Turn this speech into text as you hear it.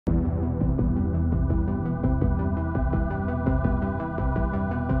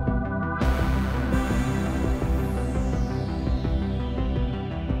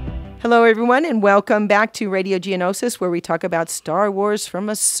Hello, everyone, and welcome back to Radio Geonosis, where we talk about Star Wars from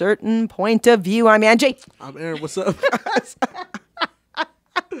a certain point of view. I'm Angie. I'm Aaron. What's up?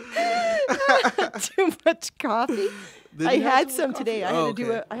 Too much coffee. I had some today. I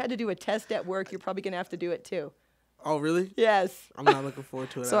I had to do a test at work. You're probably going to have to do it too. Oh, really? Yes. I'm not looking forward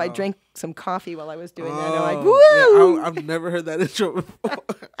to it. So at I all. drank some coffee while I was doing that. And I'm like, Yeah, woo! I've never heard that intro before.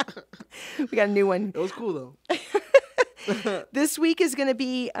 We got a new one. It was cool though. This week is going to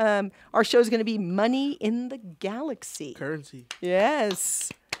be, our show is going to be Money in the Galaxy. Currency.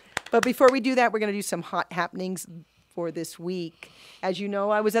 Yes. But before we do that, we're going to do some hot happenings for this week. As you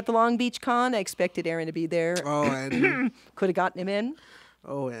know, I was at the Long Beach Con. I expected Aaron to be there. Oh, Angie. Could have gotten him in.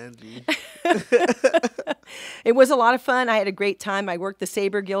 Oh, Angie. It was a lot of fun. I had a great time. I worked the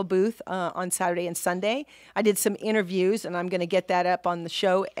Saber Guild booth on Saturday and Sunday. I did some interviews, and I'm going to get that up on the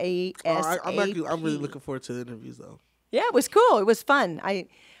show ASAP. I'm really looking forward to the interviews though. Yeah, it was cool. It was fun. I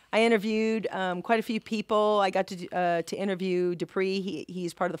interviewed quite a few people. I got to interview Dupree.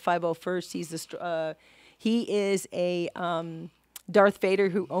 He's part of the 501st. He is a Darth Vader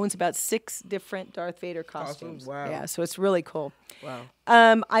who owns about 6 different Darth Vader costumes. Wow. Yeah, so it's really cool. Wow.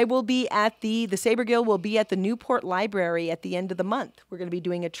 I will be at the Saber Guild will be at the Newport Library at the end of the month. We're going to be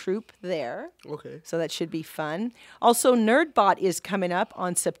doing a troupe there. Okay. So that should be fun. Also, NerdBot is coming up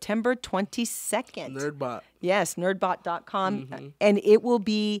on September 22nd. Nerdbot. Yes, nerdbot.com. And it will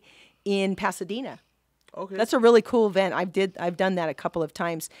be in Pasadena. Okay. That's a really cool event. I've done that a couple of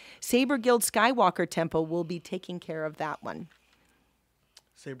times. Saber Guild Skywalker Temple will be taking care of that one.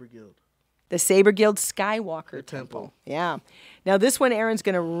 Saber Guild. The Saber Guild Skywalker The temple. Yeah. Now, this one Aaron's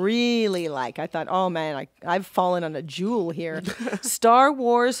going to really like. I thought, oh, man, I've fallen on a jewel here. Star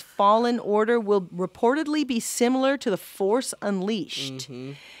Wars Fallen Order will reportedly be similar to The Force Unleashed.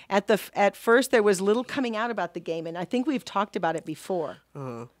 Mm-hmm. At first, there was little coming out about the game, and I think we've talked about it before.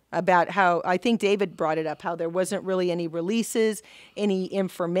 Uh-huh. About how, I think David brought it up, how there wasn't really any releases, any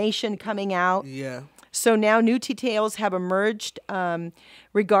information coming out. Yeah. So now new details have emerged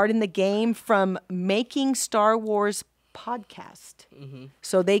regarding the game from Making Star Wars podcast. Mm-hmm.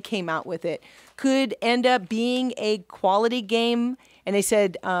 So they came out with it. Could end up being a quality game. And they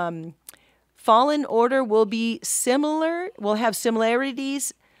said Fallen Order will have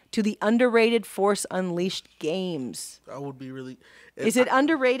similarities to the underrated Force Unleashed games. That would be really. Is it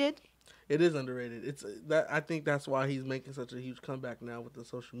underrated? It is underrated. It's that. I think that's why he's making such a huge comeback now with the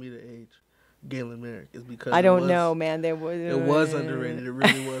social media age. Galen Merrick is because I don't know, man. It was underrated. It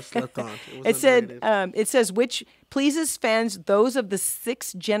really was slept on. It said it says which pleases fans those of the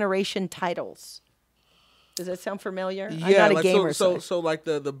 6th generation titles. Does that sound familiar? Yeah, I'm not a like, gamer. so like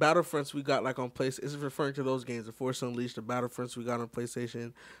the Battlefronts we got like on PlayStation is referring to those games. The Force Unleashed, the Battlefronts we got on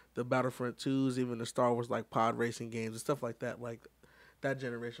PlayStation, the Battlefront 2s, even the Star Wars like pod racing games and stuff like that. Like that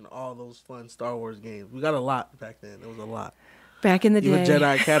generation, all those fun Star Wars games. We got a lot back then. It was a lot. Back in the Even day.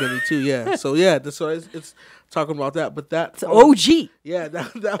 Jedi Academy too, yeah. So yeah, so it's talking about that. But that It's OG. Yeah,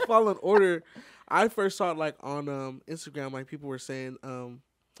 that Fallen Order, I first saw it like on Instagram, like people were saying,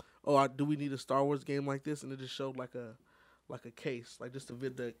 do we need a Star Wars game like this? And it just showed like a case, like just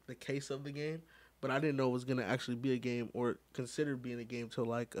the case of the game. But I didn't know it was gonna actually be a game or considered being a game till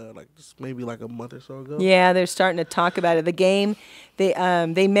like just maybe like a month or so ago. Yeah, they're starting to talk about it. The game,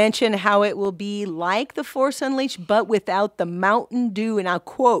 they mention how it will be like The Force Unleashed, but without the Mountain Dew, and I'll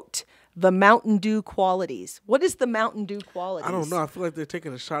quote, the Mountain Dew qualities. What is the Mountain Dew qualities? I don't know. I feel like they're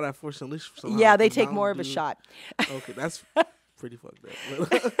taking a shot at Force Unleashed. Somehow. Yeah, they The take Mountain more of a Dew- shot. Okay, that's pretty fucked up.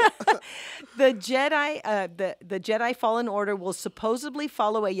 The Jedi Fallen Order will supposedly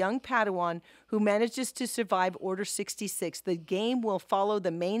follow a young Padawan who manages to survive Order 66. The game will follow the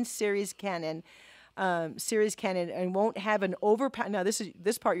main series canon, and won't have an overpowered. Now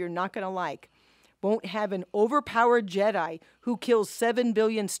this part you're not going to like. Won't have an overpowered Jedi who kills 7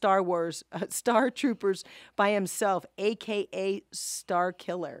 billion Star Troopers by himself, aka Star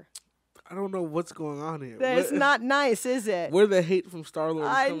Killer. I don't know what's going on here. That's not nice, is it? Where the hate from Star-Lord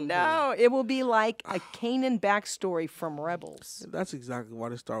is I coming know. It will be like a Kanan backstory from Rebels. from. That's exactly why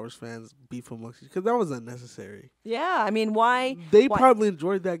the Star Wars fans beef amongst each because that was unnecessary. Yeah, I mean, why? They why- probably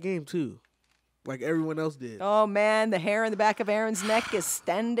enjoyed that game too, like everyone else did. Oh, man, the hair in the back of Aaron's neck is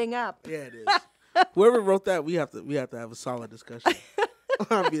standing up. Yeah, it is. Whoever wrote that, we have to have a solid discussion.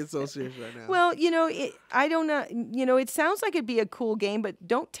 I'm being so serious right now. Well, I don't know. It sounds like it'd be a cool game, but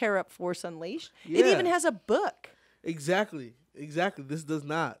don't tear up Force Unleashed. It Yeah. even has a book. Exactly. This does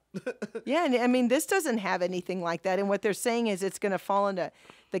not. Yeah, and I mean, this doesn't have anything like that. And what they're saying is it's going to fall into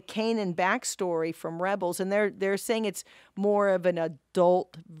the Kanan backstory from Rebels, and they're saying it's more of an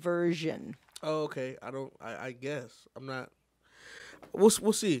adult version. Oh, okay. I guess I'm not. We'll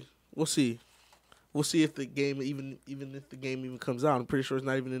see. We'll see. We'll see if the game even if the game even comes out. I'm pretty sure it's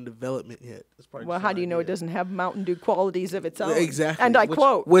not even in development yet. It's probably Well, just how an do you know it idea. doesn't have Mountain Dew qualities of its own? Exactly. And I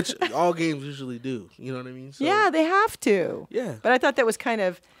quote. which all games usually do. You know what I mean? So, Yeah, they have to. Yeah. But I thought that was kind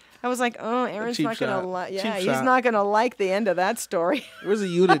of, I was like, oh, Aaron's cheap not going shot. to like, yeah, Cheap he's shot. not going to like the end of that story. Where's the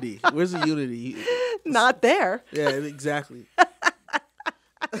unity? Where's the unity? Not there. Yeah, exactly.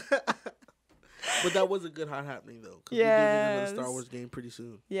 But that was a good hot happening though. 'Cause we do need another Star Yes. Wars game pretty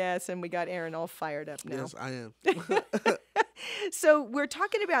soon. Yes, and we got Aaron all fired up now. Yes, I am. So we're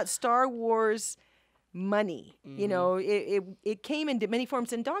talking about Star Wars money. Mm-hmm. You know, it came in many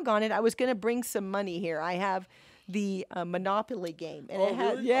forms, and doggone it, I was going to bring some money here. I have the Monopoly game, and Oh, it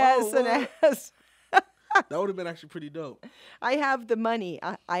has really? yes, Oh, and wow. it has. That would have been actually pretty dope. I have the money.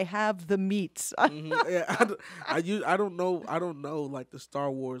 I have the meats. Mhm. Yeah, I don't know like the Star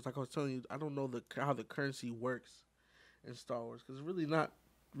Wars. Like I was telling you, I don't know how the currency works in Star Wars because it's really not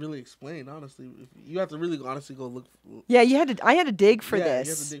really explained. Honestly, you have to really honestly go look. Yeah, I had to dig for yeah, this.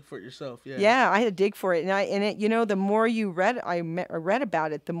 you have to dig for it yourself. Yeah. Yeah, I had to dig for it, and it, you know, the more you read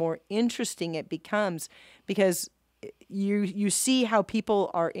about it, the more interesting it becomes because you see how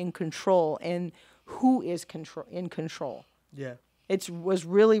people are in control and who is in control. Yeah. It was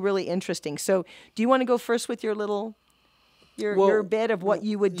really interesting. So, do you want to go first with your little your Well, bit of what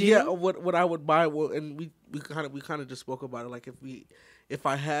you would do? Yeah, what I would buy. Well, and we kind of just spoke about it. Like if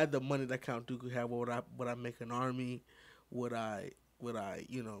I had the money that Count Dooku had, would I make an army? Would I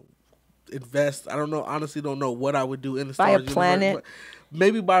invest? I don't know. Honestly, don't know what I would do in the Star Buy a Wars planet? universe, but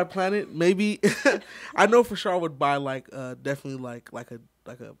maybe buy a planet. Maybe I know for sure I would buy definitely like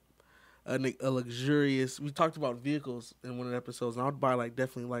a luxurious. We talked about vehicles in one of the episodes, and I would buy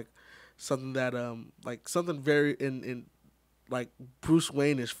definitely something that something very in like Bruce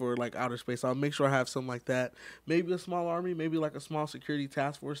Wayne-ish for outer space. I'll make sure I have something like that. Maybe a small army, maybe a small security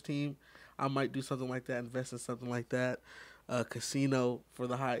task force team. I might do something like that, invest in something like that. Casino for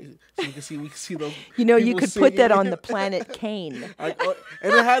the high, so we can see those. You know, you people could put that singing. on the planet Kane. And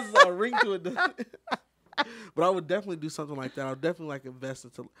it has a ring to it. But I would definitely do something like that. I would definitely invest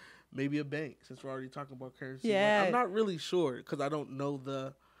into maybe a bank, since we're already talking about currency. Yeah. I'm not really sure because I don't know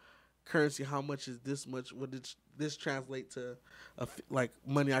the currency. How much is this much? Would this translate to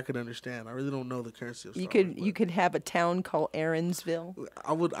money I could understand? I really don't know the currency of Star Wars, You could have a town called Aaronsville.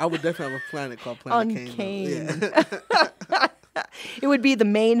 I would definitely have a planet called On Planet Kane. Though. Yeah. It would be the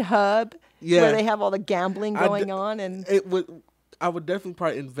main hub Yeah. where they have all the gambling I going d- on, and I would definitely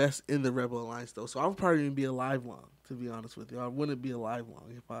probably invest in the Rebel Alliance though, so I would probably even be alive long. To be honest with you, I wouldn't be alive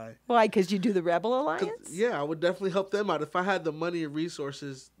long if I. why? Because you do the Rebel 'Cause, Alliance. yeah, I would definitely help them out if I had the money and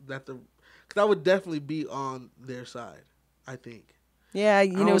resources because I would definitely be on their side. I think. Yeah,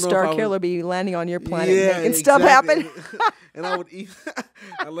 you don't know, know if I Star would- Killer be landing on your planet Yeah, making stuff exactly. happen. And I would eat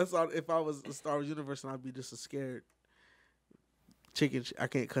if I was a Star Wars universe, and I'd be just a scared chicken. I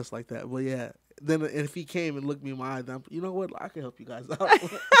can't cuss like that, but yeah. Then if he came and looked me in my eye, then you know what? I can help you guys out.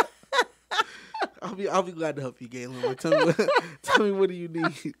 I'll be glad to help you, Galen. Tell me what do you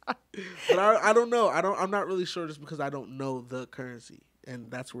need? But I don't know. I'm not really sure just because I don't know the currency, and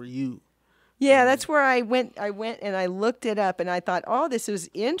that's where you. Yeah, that's where I went and I looked it up and I thought, oh, this was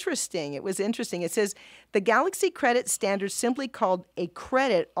interesting. It was interesting. It says the Galaxy Credit Standard, simply called a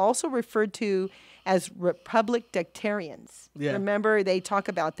credit, also referred to as Republic Dectarians. Yeah. Remember, they talk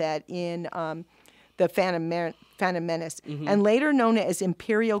about that in the Phantom Menace, and later known as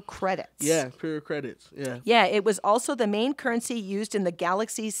Imperial credits. Yeah, period credits. Yeah. Yeah, it was also the main currency used in the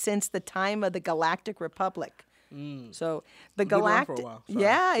galaxy since the time of the Galactic Republic. So the Been around for a Galactic, while. Sorry,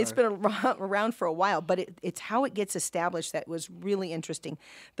 yeah, it's sorry. been around for a while, but it's how it gets established that was really interesting.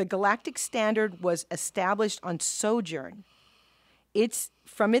 The Galactic Standard was established on Sojourn.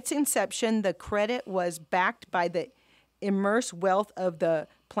 From its inception, the credit was backed by the immense wealth of the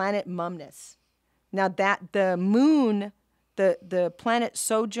planet Mumnus. Now that the moon, the planet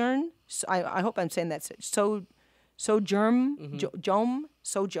Sojourn, I hope I'm saying that Sojourn,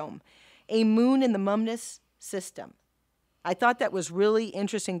 Sojom, a moon in the Mumnus system. I thought that was really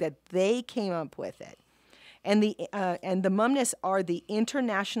interesting that they came up with it, and the Mumnus are the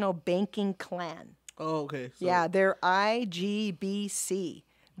International Banking Clan. Oh, okay. So Yeah, they're IGBC.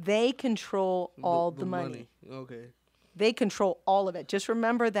 They control all the money. Okay. They control all of it. Just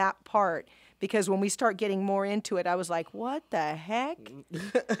remember that part, because when we start getting more into it, I was like, what the heck?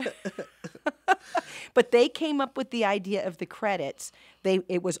 But they came up with the idea of the credits.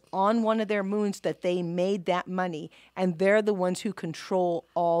 It was on one of their moons that they made that money, and they're the ones who control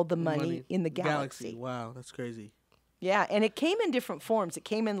all the money in the galaxy. Wow, that's crazy. Yeah, and it came in different forms. It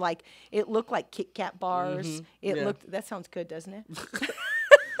came in it looked like Kit Kat bars. It Yeah. looked, that sounds good, doesn't it?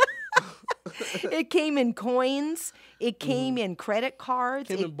 It came in coins. It came in credit cards.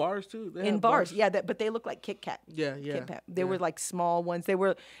 Came in bars too. They In have bars, yeah, but they look like Kit Kat. Yeah, yeah. Kit Kat. They yeah. were like small ones. They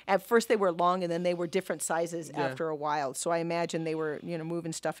were at first they were long, and then they were different sizes Yeah. after a while. So I imagine they were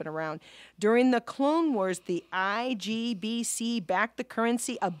moving stuff around. During the Clone Wars, the IGBC backed the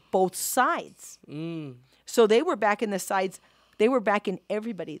currency of both sides. So they were back in the sides. They were back in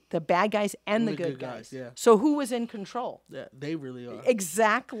everybody, the bad guys and the good guys. Yeah. So who was in control? Yeah, they really are.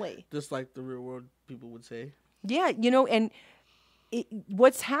 Exactly. Just like the real world people would say. Yeah, and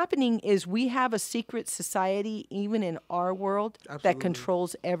what's happening is we have a secret society, even in our world, Absolutely. that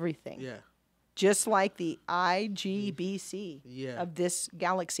controls everything. Yeah. Just like the IGBC Yeah. of this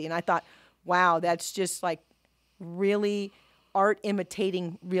galaxy. And I thought, wow, that's just like really art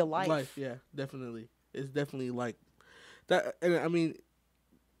imitating real life. Yeah, definitely. It's definitely like that. And I mean,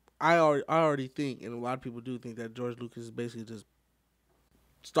 I already think, and a lot of people do think, that George Lucas is basically just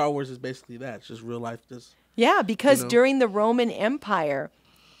Star Wars is basically that. It's just real life. Just Yeah, because You know? during the Roman Empire,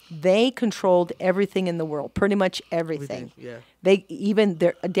 they controlled everything in the world, pretty much everything. Yeah,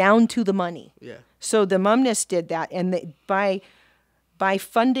 They're down to the money. yeah. So the Mumnists did that, and by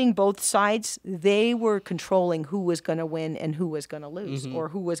funding both sides, they were controlling who was going to win and who was going to lose, or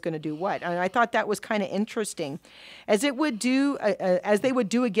who was going to do what. And I thought that was kind of interesting, as it would do, as they would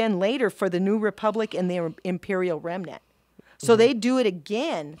do again later for the New Republic and the Imperial Remnant. So they do it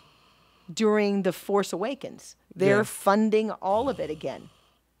again during the Force Awakens. They're Yeah. funding all of it again.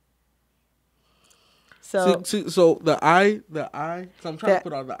 So So the I, so I'm trying to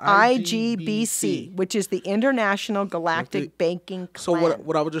put on the IGBC, which is the International Galactic Banking So Clan.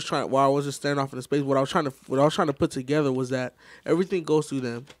 what I was just trying, while I was just staring off into space, what I was trying to put together was that everything goes through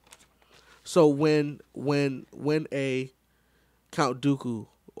them. So when a Count Dooku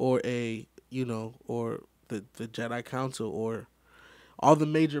or or the Jedi Council or all the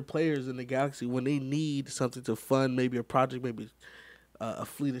major players in the galaxy, when they need something to fund maybe a project, maybe a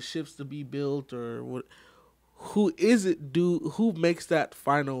fleet of ships to be built, or what, who makes that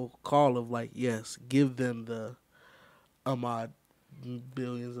final call of like, yes, give them the Ahmad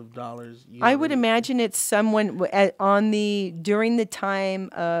billions of dollars? I would imagine it's someone during the time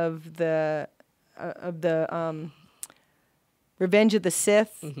of the Revenge of the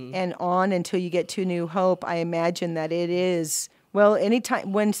Sith and on until you get to New Hope. I imagine that it is, well,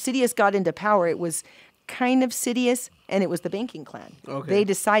 anytime when Sidious got into power, it was kind of Sidious, and it was the banking clan. Okay. They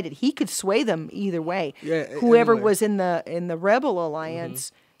decided he could sway them either way. Yeah, Whoever anyway. was in the Rebel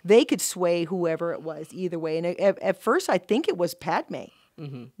Alliance, they could sway whoever it was either way. And at first, I think it was Padme.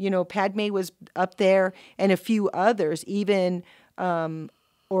 Padme was up there, and a few others, even Organa.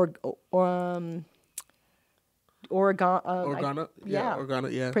 Organa,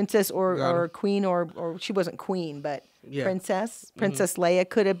 Organa, yeah. Princess or Organa. Queen, or she wasn't Queen, but Yeah. Princess Leia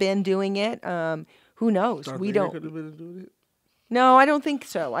could have been doing it. Who knows? Darth We Vader don't. could have been doing it. No, I don't think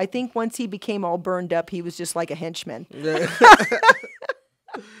so. I think once he became all burned up, he was just like a henchman. Yeah.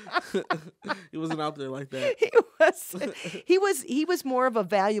 He wasn't out there like that. He was more of a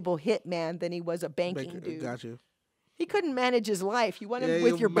valuable hitman than he was a banking dude. Got you. He couldn't manage his life. You want him Yeah,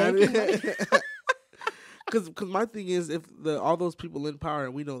 with your banking money? Because my thing is, if all those people in power,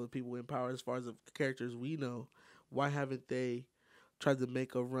 and we know the people in power as far as the characters we know, why haven't they tried to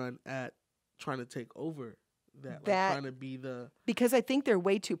make a run at trying to take over that, trying to be the... Because I think they're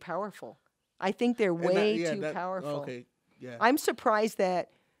way too powerful. I think they're way too powerful. Okay, yeah. I'm surprised that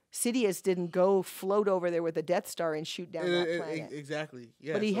Sidious didn't go float over there with a Death Star and shoot down that planet. Exactly.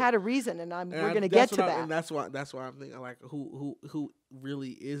 Yeah. But he had a reason, and we're going to that's get to what that. And that's why I'm thinking, like, who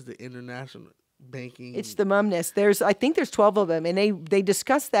really is the international banking? It's the Mumnists. I think there's 12 of them, and they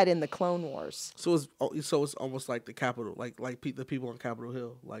discussed that in the Clone Wars. So it's almost like the Capitol, like the people on Capitol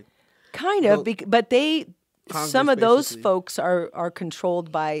Hill, like kind of. But Congress, some of those basically. folks are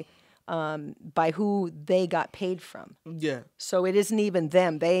controlled by who they got paid from. Yeah. So it isn't even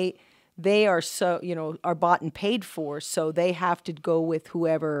them. They are are bought and paid for, so they have to go with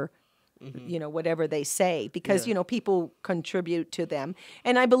whoever, whatever they say, because people contribute to them.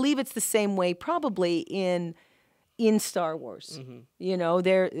 And I believe it's the same way probably in Star Wars.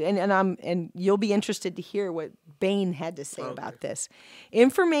 There and you'll be interested to hear what Bane had to say about this.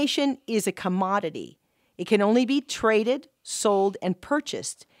 Information is a commodity. It can only be traded, sold, and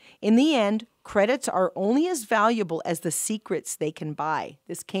purchased. In the end, credits are only as valuable as the secrets they can buy.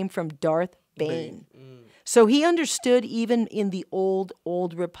 This came from Darth Bane. So he understood, even in the old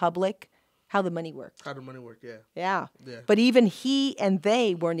Republic, how the money worked. How the money worked, yeah. Yeah. Yeah. But even he and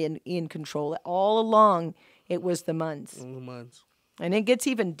they weren't in control. All along, it was the Muns. All the months. And it gets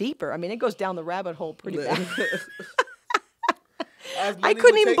even deeper. I mean, it goes down the rabbit hole pretty bad. As I money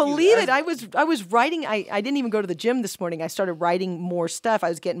couldn't would even take you. believe As- it. I was writing. I didn't even go to the gym this morning. I started writing more stuff. I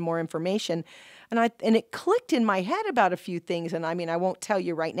was getting more information, and it clicked in my head about a few things. And I mean, I won't tell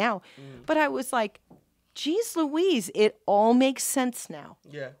you right now, but I was like, "Geez, Louise, it all makes sense now."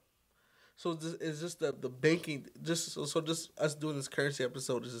 Yeah. So is just the banking so just us doing this currency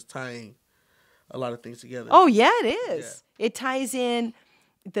episode is just tying a lot of things together. Oh yeah, it is. It ties in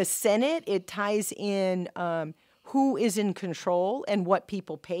the Senate. It ties in who is in control and what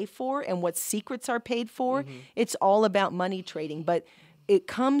people pay for and what secrets are paid for. It's all about money trading, but it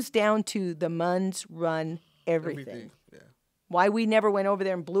comes down to the Muns run everything. Yeah. Why we never went over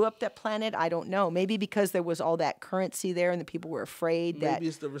there and blew up that planet, I don't know. Maybe because there was all that currency there and the people were afraid that. Maybe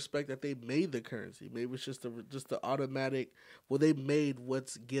it's the respect that they made the currency. Maybe it's just the automatic. Well, they made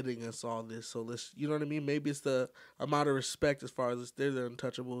what's getting us all this. So let's, you know what I mean. Maybe it's the amount of respect as far as they're the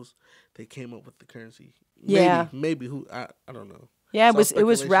untouchables. They came up with the currency. Yeah. Maybe who I don't know. Yeah, It's all it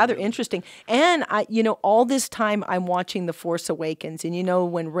was speculation, rather really. interesting. And all this time I'm watching The Force Awakens,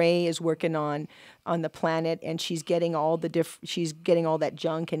 and when Rey is working on the planet and she's getting all she's getting all that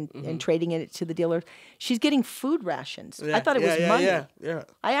junk and trading it to the dealer, she's getting food rations. I thought it was money. Yeah.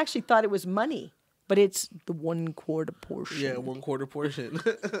 I actually thought it was money, but it's the 1/4 portion. Yeah, 1/4 portion.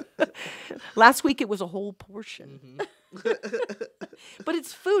 Last week it was a whole portion. Mm-hmm. But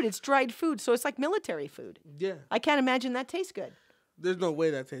it's food. It's dried food, so it's like military food. Yeah. I can't imagine that tastes good. There's no way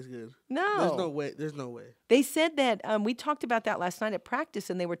that tastes good. No. There's no way. There's no way. They said that we talked about that last night at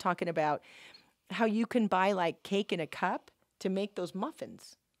practice, and they were talking about how you can buy like cake in a cup to make those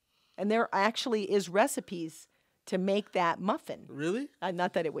muffins, and there actually is recipes to make that muffin. Really?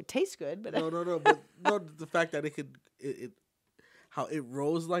 Not that it would taste good, but No. But no, the fact that it how it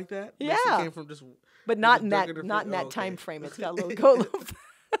rose like that. Yeah. It came from just. but not in dunk that in not the in that okay. time frame. It's got a little.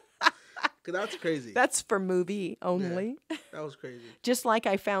 Cause that's crazy. That's for movie only. That was crazy. Just like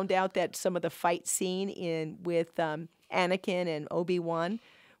I found out that some of the fight scene with Anakin and Obi-Wan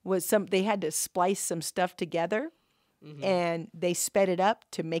was they had to splice some stuff together, and they sped it up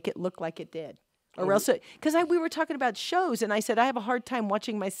to make it look like it did. Or else, because we were talking about shows, and I said I have a hard time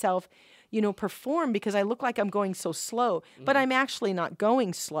watching myself, perform because I look like I'm going so slow, but I'm actually not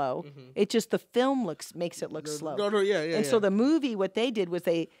going slow. It just the film makes it look slow. No, yeah. And so the movie, what they did was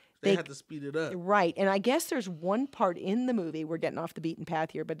they had to speed it up. right, and I guess there's one part in the movie, we're getting off the beaten path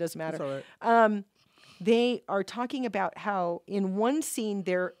here, but it doesn't matter. That's all right. They are talking about how in one scene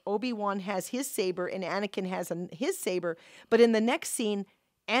there Obi-Wan has his saber and Anakin has his saber, but in the next scene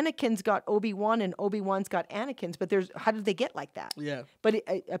Anakin's got Obi-Wan and Obi-Wan's got Anakin's, but how did they get like that? Yeah. But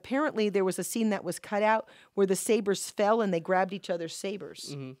apparently there was a scene that was cut out where the sabers fell and they grabbed each other's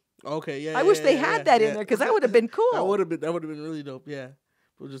sabers. Okay. Yeah. I wish they had that in there because that would have been cool. That would have been really dope. Yeah.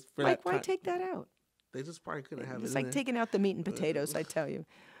 But just for Like, that why time, take that out? they just probably couldn't have It's it. like in taking out the meat and potatoes, I tell you.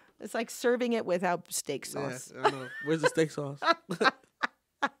 It's like serving it without steak there. sauce. Yeah, I know. Where's the steak sauce?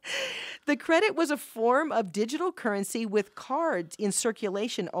 The credit was a form of digital currency with cards in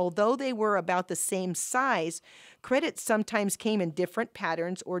circulation. Although they were about the same size, credits sometimes came in different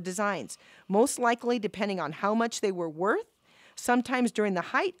patterns or designs, most likely depending on how much they were worth. Sometimes during the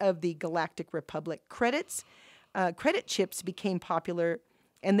height of the Galactic Republic, credit chips became popular,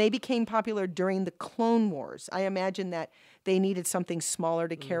 and they became popular during the Clone Wars. I imagine that they needed something smaller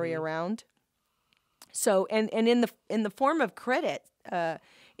to carry around. So, and in the form of credit,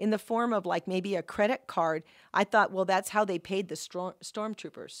 in the form of like maybe a credit card, I thought, well, that's how they paid the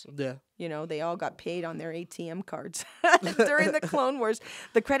stormtroopers. Yeah. They all got paid on their ATM cards during the Clone Wars.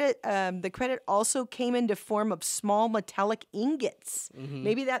 The credit also came into form of small metallic ingots.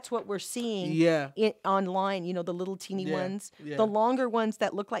 Maybe that's what we're seeing. Yeah. Online. The little teeny ones. Yeah. The longer ones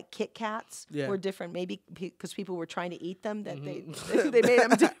that look like Kit Kats Yeah. were different. Maybe because people were trying to eat them, that they made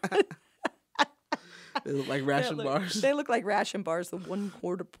them different. They look like ration bars. They look like ration bars, the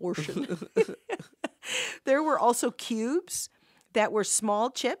 1/4 portion. There were also cubes that were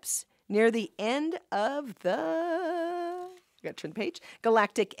small chips near the end of the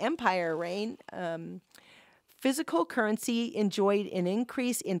Galactic Empire reign. Physical currency enjoyed an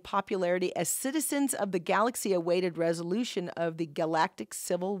increase in popularity as citizens of the galaxy awaited resolution of the Galactic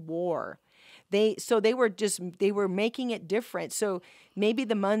Civil War. They were making it different. So maybe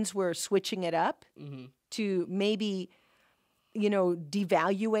the Muns were switching it up to maybe,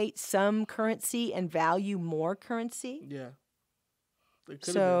 devaluate some currency and value more currency. Yeah.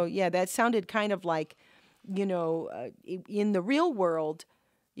 So yeah, that sounded kind of like, in the real world,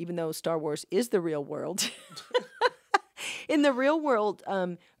 even though Star Wars is the real world. In the real world,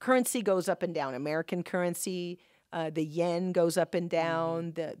 currency goes up and down. American currency, The yen goes up and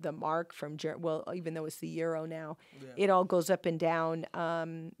down. The mark from even though it's the euro now, it all goes up and down.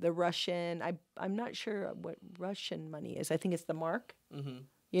 The Russian, I'm not sure what Russian money is. I think it's the mark.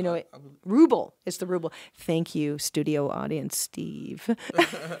 You know, ruble. It's the ruble. Thank you, studio audience, Steve.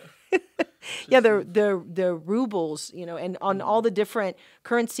 Yeah, the rubles, you know, and on all the different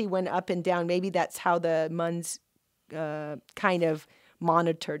currency went up and down. Maybe that's how the Muns kind of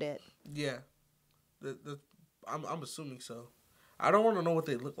monitored it. Yeah, I'm assuming so. I don't want to know what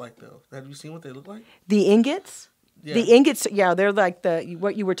they look like though. Have you seen what they look like? The ingots. Yeah. The ingots, yeah, they're like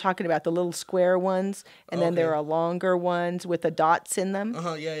what you were talking about, the little square ones, and then there are longer ones with the dots in them.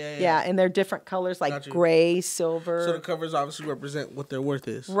 Yeah. Yeah, and they're different colors like gray, silver. So the covers obviously represent what their worth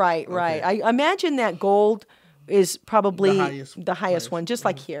is. Right. I imagine that gold is probably the highest one, just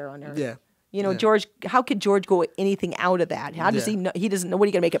like here on Earth. Yeah. You know, George, how could George go anything out of that? How does he know? He doesn't know. What are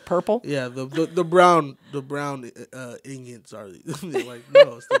you going to make it purple? Yeah, the brown ingots are like,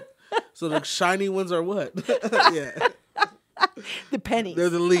 no. So the shiny ones are what? Yeah. The pennies. They're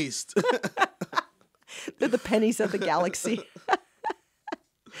the least. They're the pennies of the galaxy.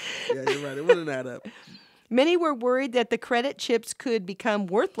 Yeah, you're right. It wouldn't add up. Many were worried that the credit chips could become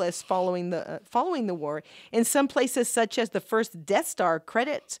worthless following the war. In some places, such as the first Death Star,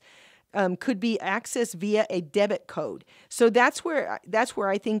 credits could be accessed via a debit code. So that's where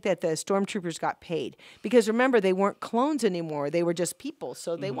I think that the stormtroopers got paid, because remember, they weren't clones anymore; they were just people.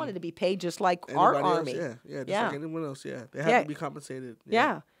 So they wanted to be paid just like our army. Like anyone else. Yeah, they have to be compensated.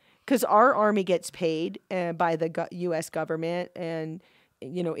 Yeah, because our army gets paid by the U.S. government, and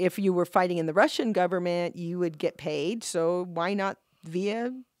you know, if you were fighting in the Russian government, you would get paid. So why not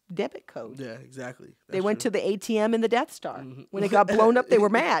via debit code? Yeah, exactly. They went to the ATM in the Death Star. When it got blown up, they were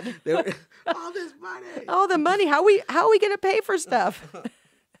mad. All this money. All the money. How are we going to pay for stuff?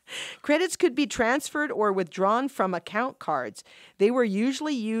 Credits could be transferred or withdrawn from account cards. They were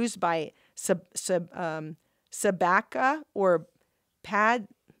usually used by Sabaka or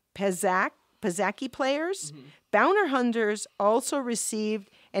Pazaki players. Bounty hunters also received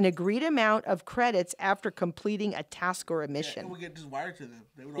an agreed amount of credits after completing a task or a mission. Yeah, it would get just wired to them.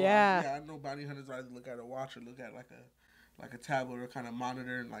 They would I know bounty hunters either look at a watch or look at like a tablet or kind of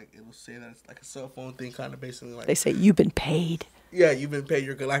monitor, and like it will say that it's like a cell phone thing, kind of basically like they say you've been paid. Yeah, you've been paid.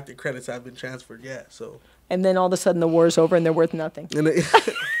 Your galactic credits have been transferred. Yeah, so. And then all of a sudden the war's over and they're worth nothing. And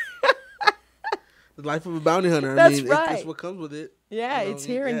the life of a bounty hunter. That's right. It's what comes with it. Yeah, it's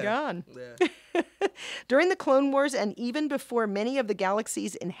here and gone. Yeah. During the Clone Wars and even before, many of the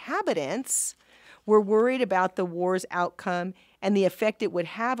galaxy's inhabitants were worried about the war's outcome and the effect it would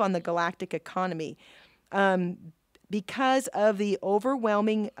have on the galactic economy. Because of the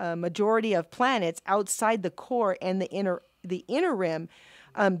overwhelming majority of planets outside the core and the inner rim,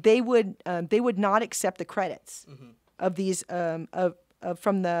 they would not accept the credits of these from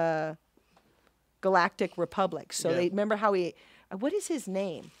the Galactic Republic. So they remember how what is his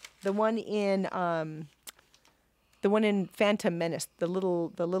name? The one in Phantom Menace, the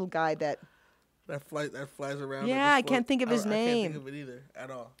little guy that flies around. Yeah, I can't think of his name. I can't think of it either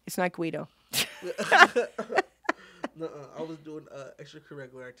at all. It's not Guido. No, I was doing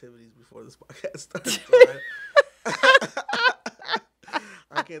extracurricular activities before this podcast started. So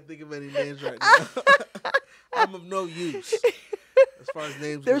I can't think of any names right now. I'm of no use as far as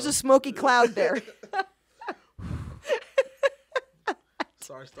names. There's a smoky cloud there.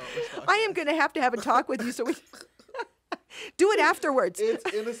 Sorry, I am going to have a talk with you, so we do it afterwards. It's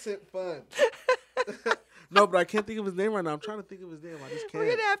innocent fun. No, but I can't think of his name right now. I'm trying to think of his name. I just can't. We're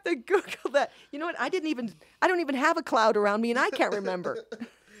going to have to Google that. You know what? I don't even have a cloud around me, and I can't remember.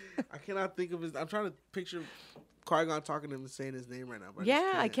 I cannot think of his. I'm trying to picture Qui-Gon talking to him and saying his name right now. But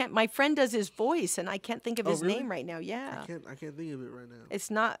I can't. My friend does his voice, and I can't think of his name right now. Yeah. I can't think of it right now. It's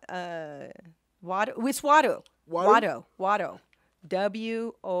not Watto. It's Watto. Watto. Watto. Watto. Watto.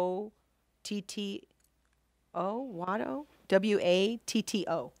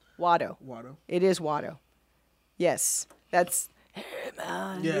 Watto. Watto. Watto. It is Watto. Yes, that's hey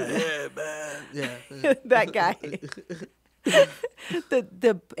man. Yeah. That guy.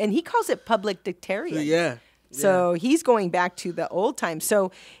 And he calls it public dictarian. Yeah. So he's going back to the old times.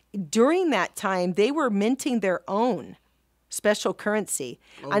 So during that time, they were minting their own special currency.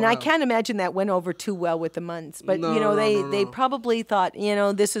 And I can't imagine that went over too well with the Muns. But, they probably thought,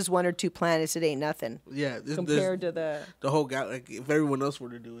 this is one or two planets. It ain't nothing. Yeah. Compared to the whole galaxy. If everyone else were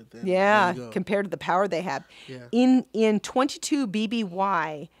to do it, then. Yeah, compared to the power they have. Yeah. In 22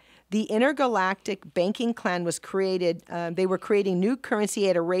 BBY, the intergalactic banking clan was created. They were creating new currency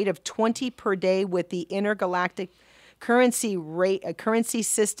at a rate of 20 per day with the intergalactic currency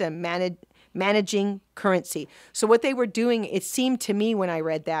system managing currency. So what they were doing, it seemed to me when I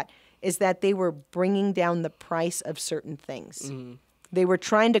read that, is that they were bringing down the price of certain things. They were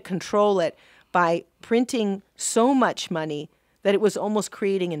trying to control it by printing so much money that it was almost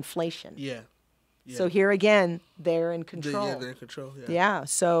creating inflation. Yeah. Yeah. So here again, they're in control. Yeah, they're in control. Yeah. Yeah,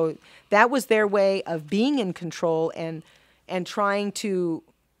 so that was their way of being in control and trying to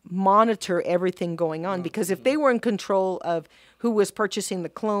monitor everything going on. Because if they were in control of who was purchasing the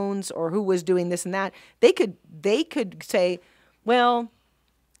clones or who was doing this and that, they could say, well,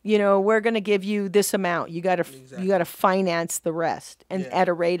 you know, we're going to give you this amount. You got to finance the rest, and at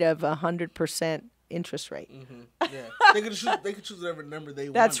a rate of 100% interest rate. Yeah, they could choose whatever number they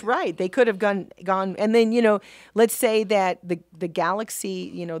want. That's right. They could have gone, and then, you know, let's say that the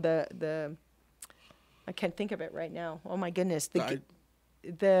galaxy, you know, the I can't think of it right now. Oh my goodness, when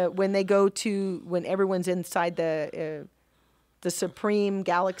everyone's inside the supreme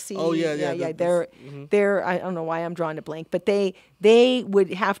galaxy. Oh yeah. They're I don't know why I'm drawing a blank, but they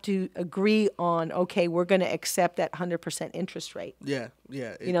would have to agree on, okay, we're going to accept that 100% interest rate. Yeah.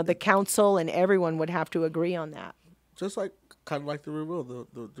 You know, the council and everyone would have to agree on that. Just like kind of like the real world,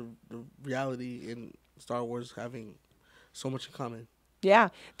 the reality in Star Wars having so much in common. Yeah,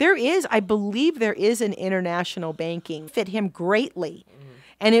 I believe there is an international banking fit him greatly,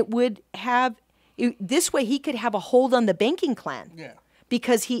 and it would have. This way, he could have a hold on the banking clan. Yeah.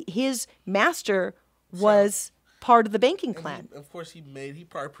 Because his master was part of the banking clan. Of course, he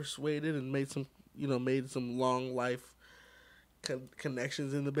probably persuaded and made some long life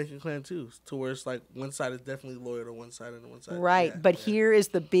connections in the banking clan too, to where it's like one side is definitely loyal to one side and one side. Right, but here is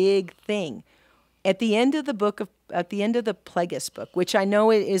the big thing. At the end of the Plagueis book, which I know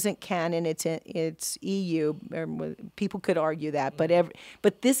it isn't canon, it's EU. People could argue that,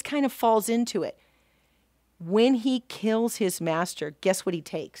 but this kind of falls into it. When he kills his master, guess what he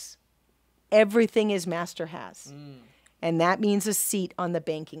takes? Everything his master has, and that means a seat on the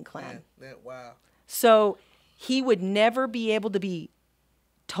banking clan. Wow. So he would never be able to be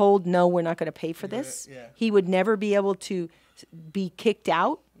told, no, we're not going to pay for this. Yeah. He would never be able to be kicked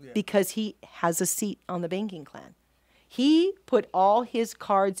out because he has a seat on the banking clan. He put all his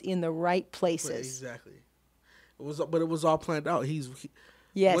cards in the right places. Exactly. But it was all planned out.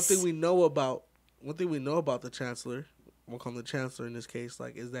 Yes. One thing we know about the Chancellor, we'll call him the Chancellor in this case,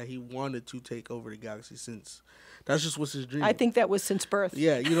 like, is that he wanted to take over the galaxy since. That's just what's his dream. I think that was since birth.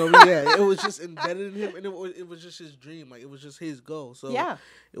 Yeah, you know what I mean? Yeah, it was just embedded in him, and it was just his dream. Like, it was just his goal. So yeah,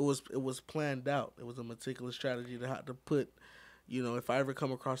 it was planned out. It was a meticulous strategy to have to put. You know, if I ever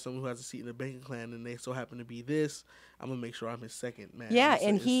come across someone who has a seat in the banking clan and they so happen to be this, I'm gonna make sure I'm his second man. Yeah,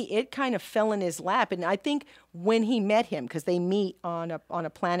 and it kind of fell in his lap. And I think when he met him, because they meet on a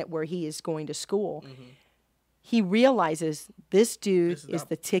planet where he is going to school, he realizes this dude is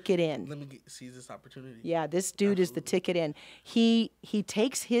the ticket in. Let me seize this opportunity. Yeah, this dude is the ticket in. He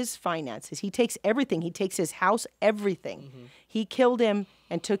takes his finances. He takes everything. He takes his house, everything. He killed him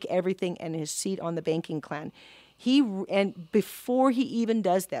and took everything and his seat on the banking clan. And before he even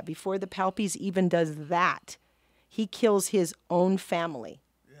does that, before the Palpies even does that, he kills his own family.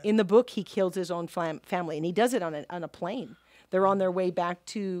 Yeah. In the book, he kills his own family, and he does it on a plane. They're on their way back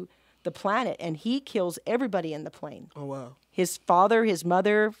to the planet, and he kills everybody in the plane. Oh, wow. His father, his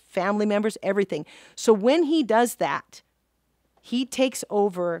mother, family members, everything. So when he does that, he takes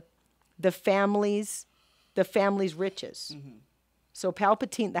over the family's riches. So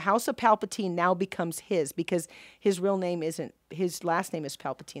Palpatine, the House of Palpatine now becomes his, because his last name is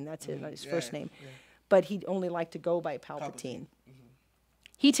Palpatine. That's his first name. Yeah. But he only liked to go by Palpatine.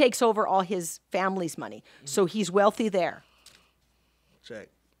 He takes over all his family's money. So he's wealthy there. Check.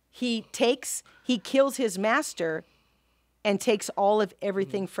 He kills his master and takes all of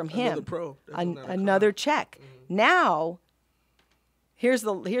everything from him. Another check. Now, here's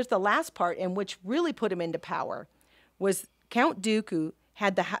the last part, and which really put him into power, was Count Dooku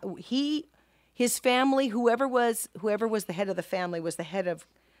had his family, whoever was the head of the family, was the head of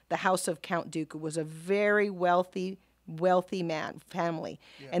the house of Count Dooku, was a very wealthy family.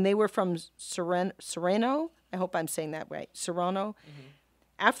 Yeah. And they were from Sereno. I hope I'm saying that right. Sereno.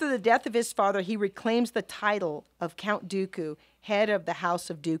 After the death of his father, he reclaims the title of Count Dooku, head of the house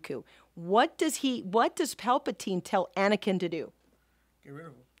of Dooku. What does Palpatine tell Anakin to do? Get rid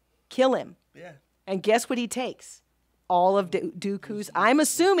of him. Kill him. Yeah. And guess what he takes? All of Dooku's, I'm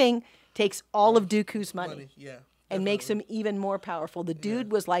assuming, takes all of Dooku's money. Yeah. And makes him even more powerful. The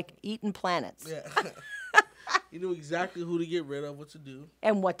dude was like eating planets. Yeah. He knew exactly who to get rid of, what to do.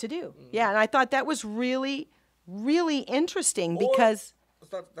 And what to do. Yeah, and I thought that was really, really interesting because...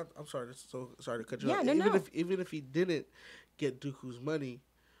 I'm sorry to cut you off. No. Even if he didn't get Dooku's money,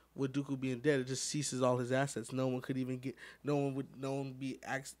 with Dooku being dead, it just ceases all his assets. No one could even get. No one would be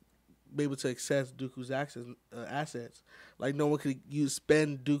able to access Dooku's assets. Like no one could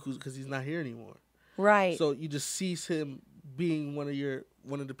spend Dooku's because he's not here anymore. Right. So you just cease him being one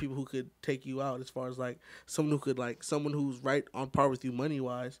of the people who could take you out, as far as like someone who's right on par with you money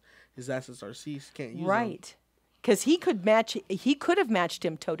wise. His assets are ceased. Can't use them. Right. Because he could have matched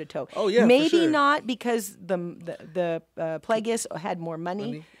him toe to toe. Oh yeah, maybe for sure. not because the Plagueis had more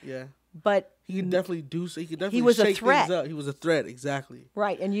money. Yeah. But he could definitely do so. He could definitely was a shake threat. things up. He was a threat, exactly.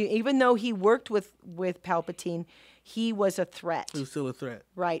 Right, and even though he worked with Palpatine, he was a threat. He was still a threat.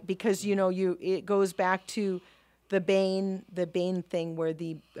 Right, because it goes back to the Bane thing where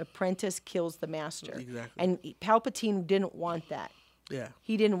the apprentice kills the master. Exactly. And Palpatine didn't want that. Yeah.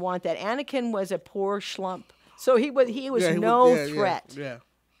 He didn't want that. Anakin was a poor schlump, so he was Yeah, no yeah, threat. Yeah.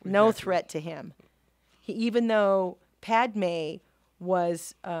 No Exactly. threat to him. Even though Padme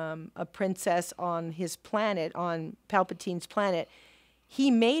was a princess on his planet, on Palpatine's planet,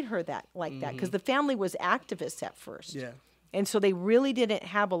 he made her that because the family was activists at first. Yeah. And so they really didn't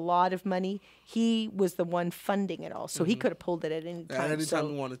have a lot of money. He was the one funding it all, so he could have pulled it at any time.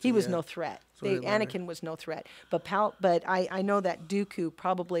 anytime he wanted to, he was yeah. no threat. So they Anakin was no threat. But I know that Dooku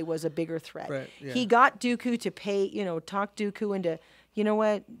probably was a bigger threat. Right, yeah. He got Dooku to pay, talk Dooku into, you know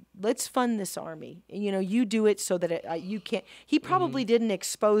what, let's fund this army. You do it so that you can't. He probably didn't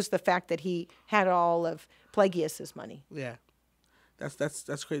expose the fact that he had all of Plagueis's money. Yeah.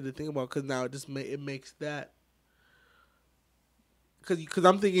 That's crazy to think about, because now it makes that. Because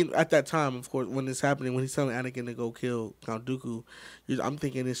I'm thinking at that time, of course, when it's happening, when he's telling Anakin to go kill Count Dooku, I'm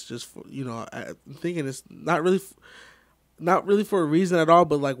thinking it's just for, I'm thinking it's not really for a reason at all,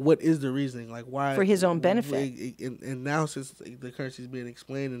 but like, what is the reasoning? Like, why? For his own benefit. And now, since the currency is being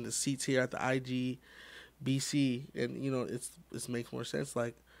explained and the seats here at the IGBC, and it makes more sense.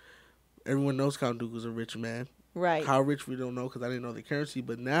 Like, everyone knows Count Dooku's a rich man. Right. How rich, we don't know, because I didn't know the currency,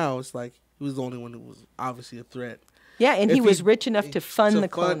 but now it's like he was the only one who was obviously a threat. Yeah, and he was rich enough to fund the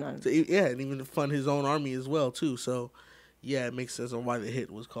clone army. Yeah, and even to fund his own army as well, too. So, yeah, it makes sense on why the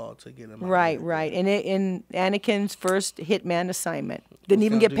hit was called, to get him out. Right, right. And in Anakin's first hitman assignment. Didn't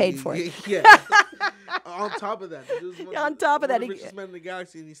even get paid for it. Yeah. On top of that. On top of that. The richest man in the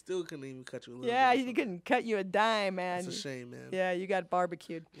galaxy, and he still couldn't even cut you a little bit. Yeah, he couldn't cut you a dime, man. It's a shame, man. Yeah, you got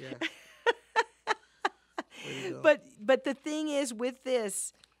barbecued. Yeah. Way to go. But the thing is, with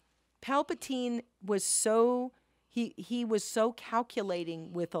this, Palpatine was so... He was so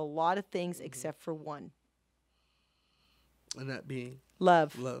calculating with a lot of things except for one. And that being?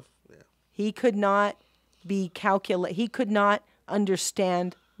 Love. Love, yeah. He could not he could not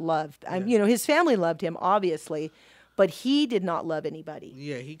understand love. Yeah. His family loved him, obviously, but he did not love anybody.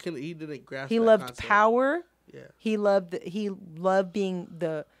 Yeah, he didn't grasp He that loved concept. power. Yeah. He loved being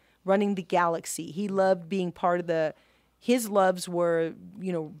running the galaxy. He loved being part of his loves were,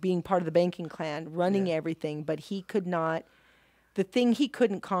 being part of the banking clan, running everything, but he could not, the thing he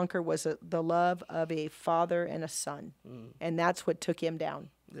couldn't conquer was the love of a father and a son. And that's what took him down.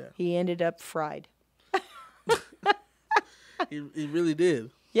 Yeah. He ended up fried. He really did.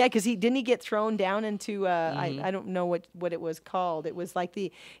 Yeah, because he get thrown down into I don't know what it was called. It was like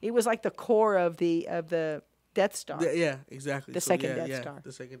the core of the Death Star. Yeah, exactly. The second Death Star.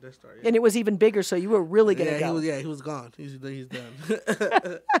 The second Death Star. Yeah. And it was even bigger, so you were really gonna go. He was gone. He's done.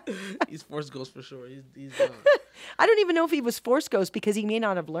 He's Force Ghost for sure. He's gone. I don't even know if he was Force Ghost, because he may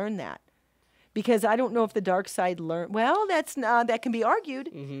not have learned that. Because I don't know if the dark side learned. Well, that can be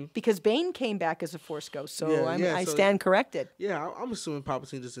argued, because Bane came back as a Force Ghost, so I stand corrected. Yeah, I'm assuming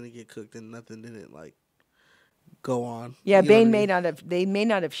Palpatine just didn't get cooked and nothing didn't go on. Yeah, You know Bane what I may mean? not have. They may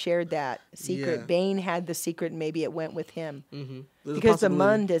not have shared that secret. Yeah. Bane had the secret, and maybe it went with him. There's a Because the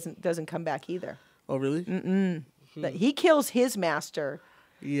Mun possibility. doesn't come back either. Oh, really? But he kills his master.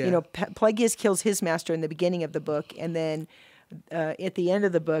 Yeah. Plagueis kills his master in the beginning of the book, and then at the end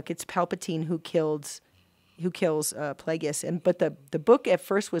of the book, it's Palpatine who kills Plagueis. But the book at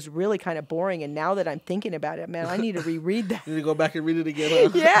first was really kind of boring, and now that I'm thinking about it, man, I need to reread that. You need to go back and read it again.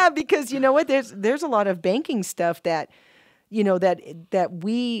 Huh? Yeah, because you know what? There's a lot of banking stuff that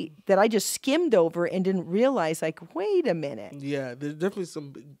that I just skimmed over and didn't realize. Like, wait a minute. Yeah, there's definitely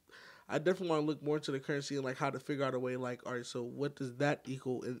some. I definitely want to look more into the currency and how to figure out a way. All right, so what does that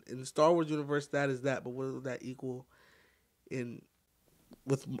equal in the Star Wars universe? That is that, but what does that equal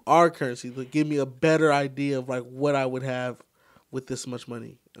with our currency? Give me a better idea of what I would have with this much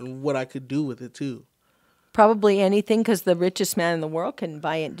money and what I could do with it too. Probably anything, because the richest man in the world can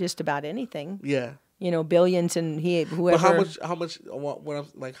buy it just about anything. Yeah. Billions, and whoever. But how much? What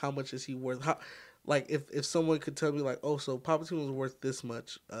I'm how much is he worth? like if someone could tell me like, oh, so Palpatine was worth this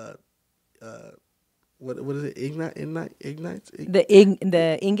much, what is it? Ignites?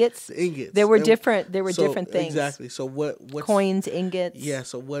 The ingots. The ingots. There were And different. There were so, different things. Exactly. So what's Coins, ingots. Yeah.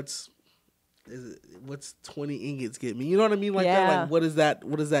 So what's 20 ingots get me? You know what I mean? Like Yeah. that. Like what is that?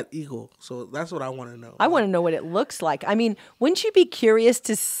 What does that equal? So that's what I want to know. I want to know what it looks like. I mean, wouldn't you be curious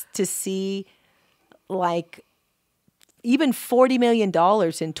to see, like, even $40 million in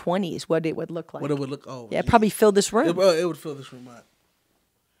 20s, what it would look like? What it would look. Oh, yeah, it'd probably fill this room. It would fill this room up.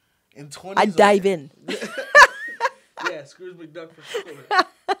 In 20s, I'd dive in. Yeah, Scrooge McDuck for sure.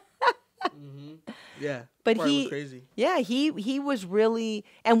 Yeah, But probably crazy. Yeah, he was really.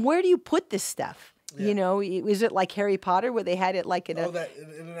 And where do you put this stuff? Yeah. You know, is it like Harry Potter where they had it like in that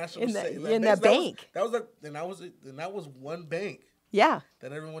international in the bank? That was one bank. Yeah.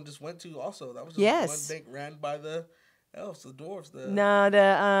 That everyone just went to. Also, that was just Yes. one bank ran by the elves, the dwarves.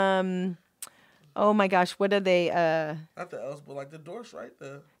 No, oh my gosh, what are they? Not the elves, but like the dwarves, right?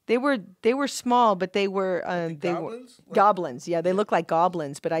 They were small, but they were goblins. Were goblins. Yeah, they look like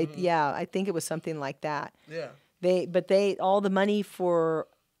goblins, but I think it was something like that. Yeah. They all the money for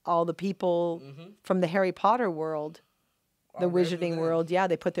all the people from the Harry Potter world, the Wizarding world. Yeah,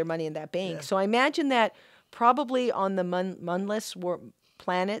 they put their money in that bank. Yeah. So I imagine that probably on the Munless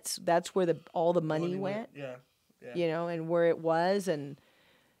planets, that's where all the money went. Yeah. Yeah. You know, and where it was, and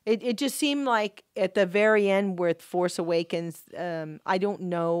it just seemed like at the very end with Force Awakens, I don't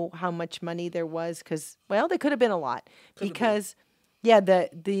know how much money there was because, well, there could have been a lot because,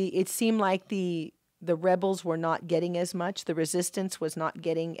 it seemed like the rebels were not getting as much, the Resistance was not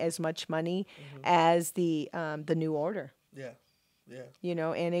getting as much money as the New Order. Yeah, yeah. You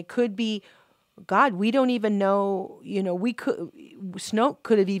know, and it could be, God, we don't even know. You know, Snoke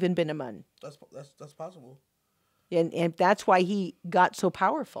could have even been a Mun. That's possible. And that's why he got so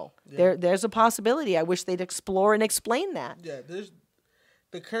powerful. Yeah. There's a possibility. I wish they'd explore and explain that. Yeah, there's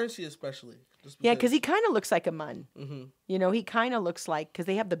the currency especially. Yeah, because he kind of looks like a Mun. Mm-hmm. You know, he kind of looks like, because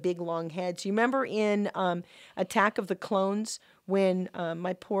they have the big long heads. You remember in Attack of the Clones when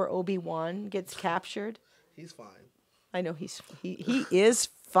my poor Obi-Wan gets captured? He's fine. I know he is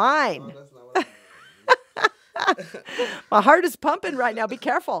fine. Oh, that's not what I mean. My heart is pumping right now. Be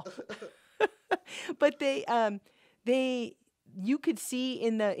careful. But you could see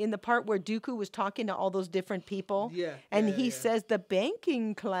in the part where Dooku was talking to all those different people. Yeah. And he says the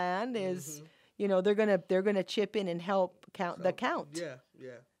banking clan is, you know, they're gonna chip in and help the count. Yeah,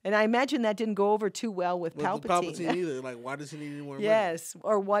 yeah. And I imagine that didn't go over too well with Palpatine. Palpatine either. Like, why does he need any more money? Yes.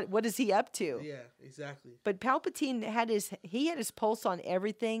 Or what is he up to? Yeah, exactly. But Palpatine had his pulse on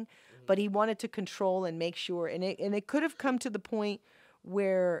everything, but he wanted to control and make sure. And it could have come to the point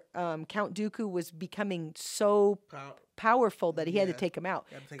where Count Dooku was becoming so powerful that he had to take him out.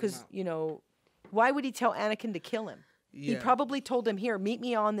 Because, you know, why would he tell Anakin to kill him? Yeah. He probably told him, here, meet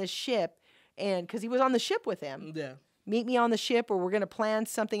me on this ship. And because he was on the ship with him. Yeah. Meet me on the ship or we're going to plan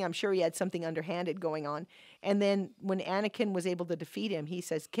something. I'm sure he had something underhanded going on. And then when Anakin was able to defeat him, he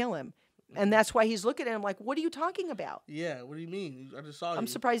says, kill him. And that's why he's looking at him like, what are you talking about? Yeah, what do you mean? I just saw you. I'm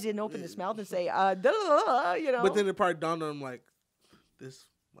surprised he didn't open his mouth and say, duh, you know. But then it probably dawned on him like, this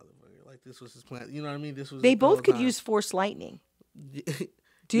motherfucker, like this was his plan. You know what I mean? This was. They both could use Force lightning.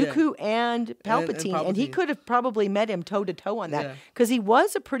 Dooku and Palpatine, and he could have probably met him toe to toe on that because he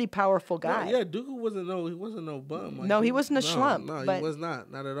was a pretty powerful guy. Yeah, Dooku wasn't no bum. Like, no, he wasn't a schlump. No, he was not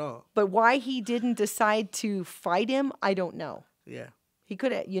at all. But why he didn't decide to fight him, I don't know. Yeah, he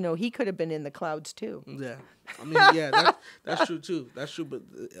could have. You know, he could have been in the clouds too. Yeah, I mean, yeah, that's true too. That's true. But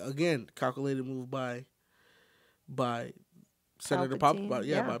again, calculated move by Senator Palpatine.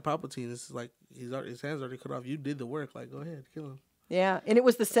 By Palpatine. It's like his hands already cut off. You did the work. Like, go ahead, kill him. Yeah, and it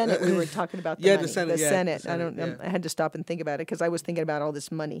was the Senate we were talking about. The Senate. The Senate. I don't. I had to stop and think about it because I was thinking about all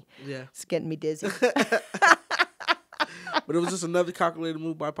this money. Yeah, it's getting me dizzy. But it was just another calculated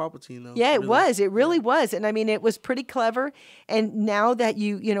move by Palpatine, though. Yeah, it was. It really was, and I mean, it was pretty clever. And now that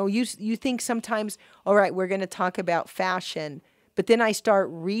you think sometimes, all right, we're going to talk about fashion. But then I start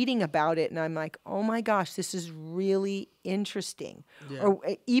reading about it, and I'm like, oh, my gosh, this is really interesting. Yeah. Or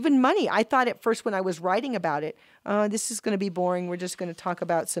even money. I thought at first when I was writing about it, this is going to be boring. We're just going to talk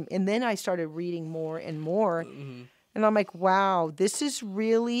about some. And then I started reading more and more. Mm-hmm. And I'm like, wow, this is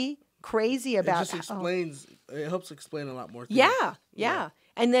really crazy about it. It helps explain a lot more things. Yeah.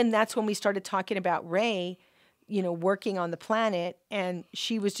 And then that's when we started talking about Rey, working on the planet, and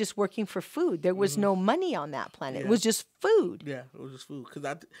she was just working for food. There was no money on that planet. Yeah. It was just food. Yeah, it was just food.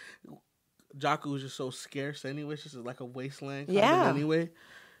 Because Jakku was just so scarce anyway. It's just like a wasteland anyway.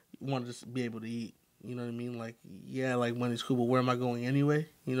 You want to just be able to eat. You know what I mean? Like, yeah, like money's cool, but where am I going anyway?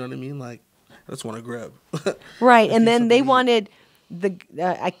 You know what I mean? Like, I just want to grab. Right, I and need then they something to eat. wanted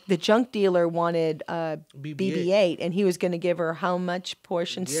the junk dealer wanted BB-8, and he was going to give her how much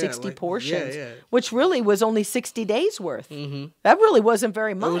portions? Yeah, 60 like, portions, yeah. which really was only 60 days worth. Mm-hmm. That really wasn't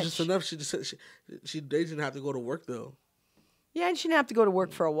very much. It was just enough. She just said they didn't have to go to work though. Yeah, and she didn't have to go to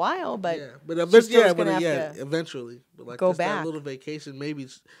work for a while, but Yeah, but she eventually, still was gonna have to eventually. But like go just back. that little vacation, maybe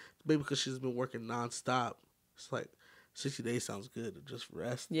because she's been working nonstop. It's like 60 days sounds good to just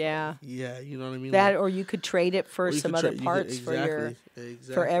rest. Yeah. Yeah, you know what I mean. That, Like, or you could trade it for or you some could other you could- parts for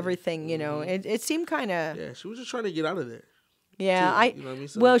exactly. for everything. You know, it seemed kind of Yeah, she was just trying to get out of there. yeah. too, you know what I mean?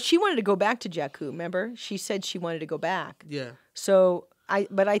 So- Well, she wanted to go back to Jakku. Remember, she said she wanted to go back. Yeah, So I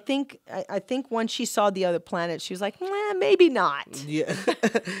think once she saw the other planets, she was like, maybe not. yeah.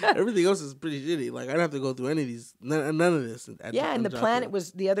 Everything else is pretty shitty. Like I don't have to go through any of these, none of this. Yeah, and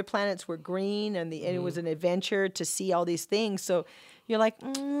the other planets were green, and and it was an adventure to see all these things. So you're like,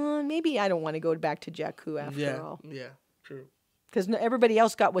 maybe I don't want to go back to Jakku after all, Yeah, true. because everybody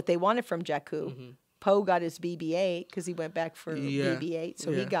else got what they wanted from Jakku. Poe got his BB-8 because he went back for Yeah, BB-8,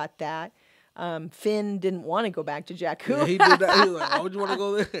 so he yeah. got that. Finn didn't want to go back to Jakku. Yeah, he did that. He was like, "Why would you want to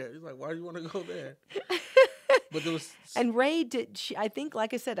go there?" He's like, "Why do you want to go there?" But there was And Ray did. I think,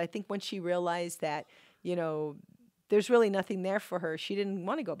 like I said, I think when she realized that, there's really nothing there for her, she didn't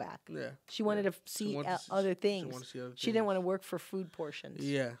want to go back. yeah. She wanted to see wanted to see- other she things. wanted to see other She didn't things. want to work for food portions.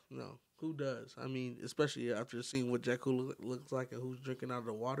 Yeah, no. Who does? I mean, especially after seeing what Jakku looks like and who's drinking out of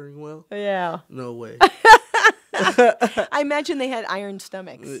the watering well. Yeah. No way. I imagine they had iron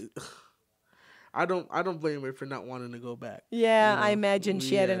stomachs. I don't blame her for not wanting to go back. Yeah, You know? I imagine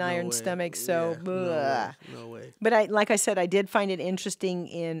she had Yeah, an no iron way. stomach. So, Yeah, bleh. no way. But like I said, I did find it interesting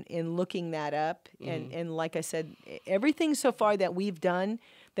in looking that up, Mm-hmm. and like I said, everything so far that we've done,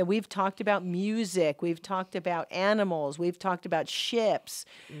 that we've talked about music, we've talked about animals, we've talked about ships.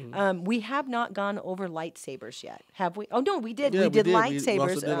 Mm-hmm. We have not gone over lightsabers yet, have we? Oh no, we did. Yeah, we we did did. We lightsabers,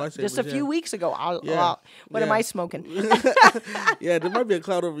 also did just a lightsabers, few yeah. weeks ago. Yeah, What am yeah. I smoking? Yeah, there might be a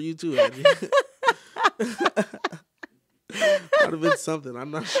cloud over you too, Angie. Might have been something. I'm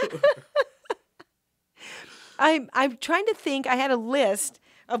not sure. I'm trying to think. I had a list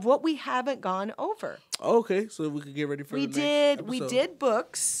of what we haven't gone over. Okay, so we could get ready for We the did. next We episode. did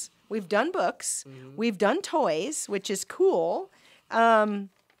books. We've done books. Mm-hmm. We've done toys, which is cool.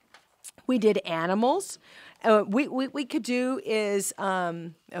 We did animals. We could do is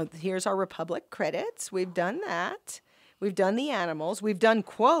here's our Republic credits. We've done that. We've done the animals. We've done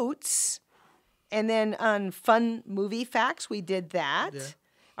quotes, and then on fun movie facts, we did that. Yeah.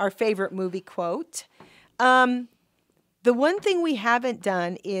 Our favorite movie quote. The one thing we haven't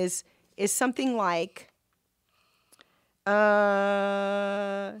done is something like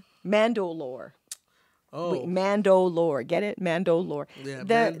Mando lore. Oh, Mando lore. Get it? Mando lore. yeah,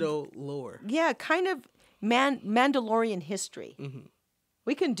 The- Mando lore. Yeah, kind of Mandalorian history. Mm-hmm.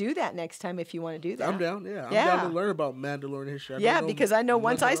 We can do that next time if you want to do that. I'm down. Yeah, I'm Yeah. down to learn about Mandalorian history. Yeah, because I know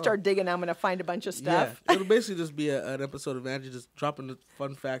once I nothing at all. start digging, I'm going to find a bunch of stuff. Yeah, it'll basically just be an episode of Angie just dropping the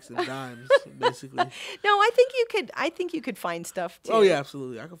fun facts and dimes, basically. No, I think you could find stuff too. Oh yeah,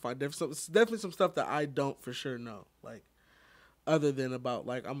 absolutely. I can find definitely some stuff that I don't for sure know. Like, other than about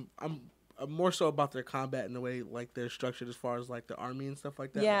like I'm more so about their combat and the way like they're structured as far as like the army and stuff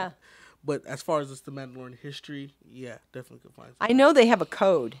like that. Yeah. Like, but as far as just the Mandalorian history, yeah, definitely could find. I know they have a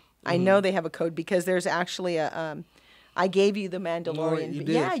code. I Mm-hmm. know they have a code because there's actually a. I gave you the Mandalorian. You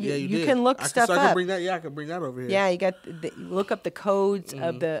did. Yeah, you you did. can look stuff so I up. can bring that. Yeah, I can bring that over here. Yeah, you got look up the codes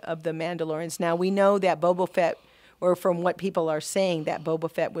of the Mandalorians. Now we know that Boba Fett, or from what people are saying, that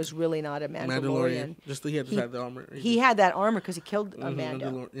Boba Fett was really not a Mandalorian. Just he had to have the armor. He had that armor because he killed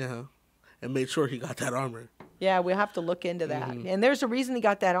Mando. Yeah, and made sure he got that armor. Yeah, we'll have to look into that. And there's a reason he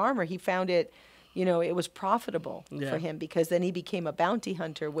got that armor. He found it, it was profitable Yeah. for him because then he became a bounty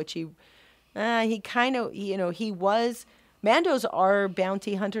hunter, which he kind of, he was. Mandos are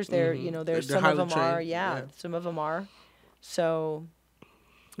bounty hunters. They're, there's They're some of highly them are, trained, yeah. some of them are. So,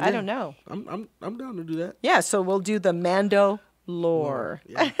 I don't know. I'm down to do that. Yeah, so we'll do the Mando lore.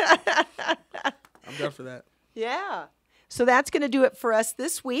 Yeah. I'm down for that. Yeah. So that's going to do it for us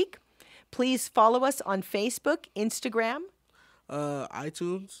this week. Please follow us on Facebook, Instagram,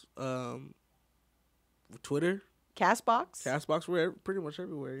 iTunes, Twitter, Castbox. Castbox. We're pretty much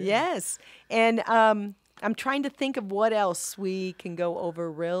everywhere. Yeah. Yes. And I'm trying to think of what else we can go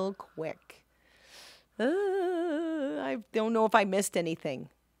over real quick. I don't know if I missed anything.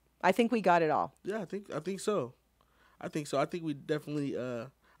 I think we got it all. Yeah, I think so. I think we definitely.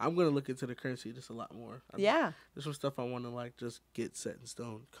 I'm gonna look into the currency just a lot more. Yeah. There's some stuff I want to like just get set in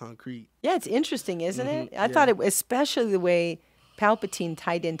stone, concrete. Yeah, it's interesting, isn't it? I yeah. thought it, especially the way Palpatine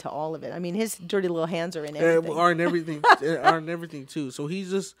tied into all of it. I mean, his dirty little hands are in And everything. are in everything, are in everything too. So he's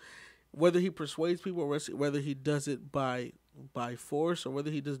just, whether he persuades people, or whether he does it by force, or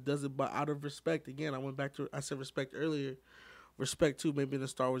whether he just does it by out of respect. Again, I said respect earlier. Respect too, maybe in the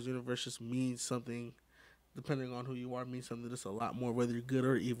Star Wars universe, just means something. Depending on who you are, means something that's a lot more, whether you're good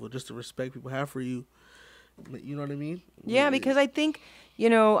or evil. Just the respect people have for you. You know what I mean? Yeah, because I think,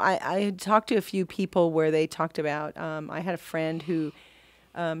 I had talked to a few people where they talked about, I had a friend who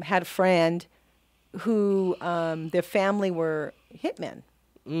their family were hitmen.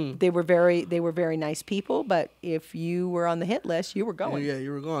 They were very nice people, but if you were on the hit list, you were going. Yeah,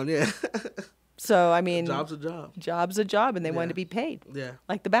 you were gone. Yeah. So I mean, a job's a job. Job's a job, and they wanted to be paid. Yeah.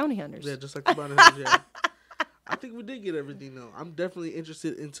 Like the bounty hunters. Yeah, just like the bounty hunters. Yeah. I think we did get everything though. I'm definitely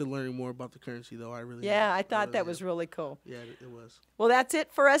interested into learning more about the currency though. I really. Yeah, am. I thought that was really cool. Yeah, it was. Well, that's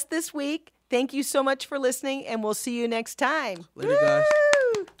it for us this week. Thank you so much for listening, and we'll see you next time. Later, guys.